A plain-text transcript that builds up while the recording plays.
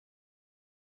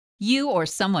You or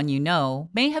someone you know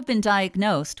may have been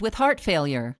diagnosed with heart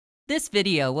failure. This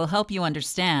video will help you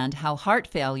understand how heart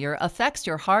failure affects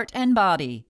your heart and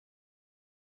body.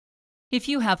 If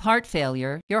you have heart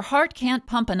failure, your heart can't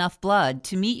pump enough blood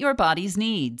to meet your body's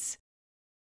needs.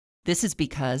 This is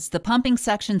because the pumping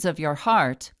sections of your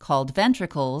heart, called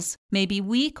ventricles, may be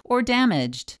weak or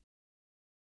damaged.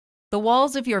 The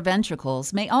walls of your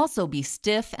ventricles may also be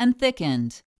stiff and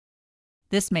thickened.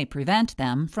 This may prevent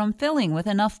them from filling with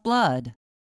enough blood.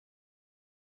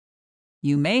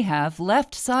 You may have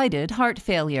left-sided heart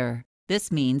failure.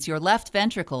 This means your left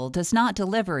ventricle does not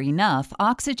deliver enough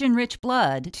oxygen-rich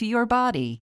blood to your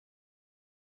body.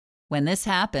 When this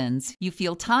happens, you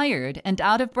feel tired and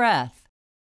out of breath.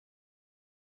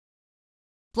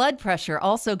 Blood pressure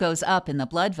also goes up in the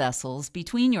blood vessels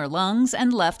between your lungs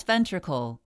and left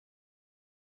ventricle.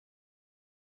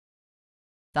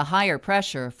 The higher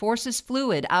pressure forces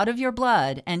fluid out of your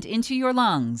blood and into your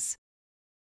lungs.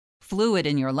 Fluid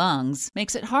in your lungs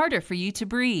makes it harder for you to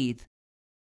breathe.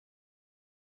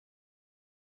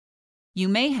 You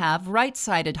may have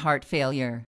right-sided heart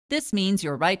failure. This means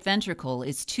your right ventricle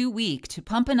is too weak to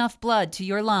pump enough blood to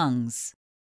your lungs.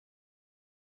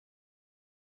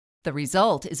 The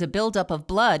result is a buildup of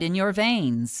blood in your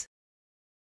veins.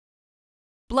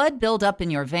 Blood buildup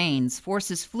in your veins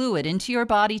forces fluid into your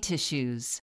body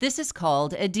tissues. This is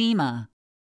called edema.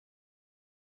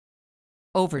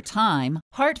 Over time,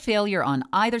 heart failure on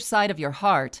either side of your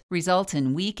heart results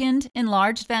in weakened,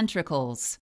 enlarged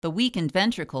ventricles. The weakened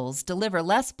ventricles deliver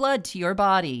less blood to your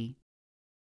body.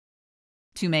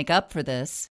 To make up for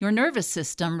this, your nervous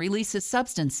system releases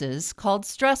substances called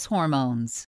stress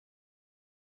hormones.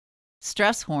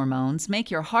 Stress hormones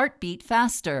make your heart beat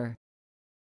faster.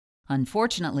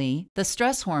 Unfortunately, the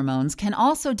stress hormones can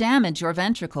also damage your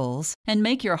ventricles and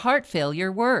make your heart failure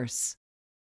worse.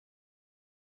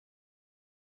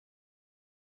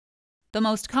 The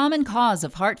most common cause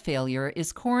of heart failure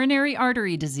is coronary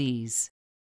artery disease.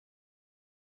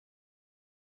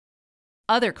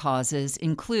 Other causes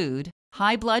include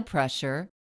high blood pressure,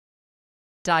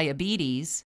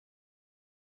 diabetes,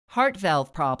 heart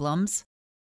valve problems,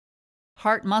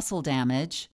 heart muscle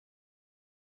damage,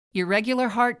 irregular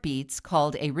heartbeats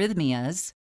called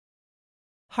arrhythmias,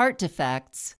 heart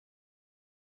defects,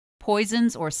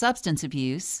 poisons or substance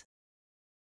abuse,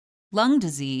 lung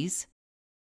disease,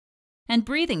 and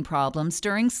breathing problems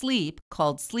during sleep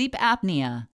called sleep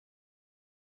apnea.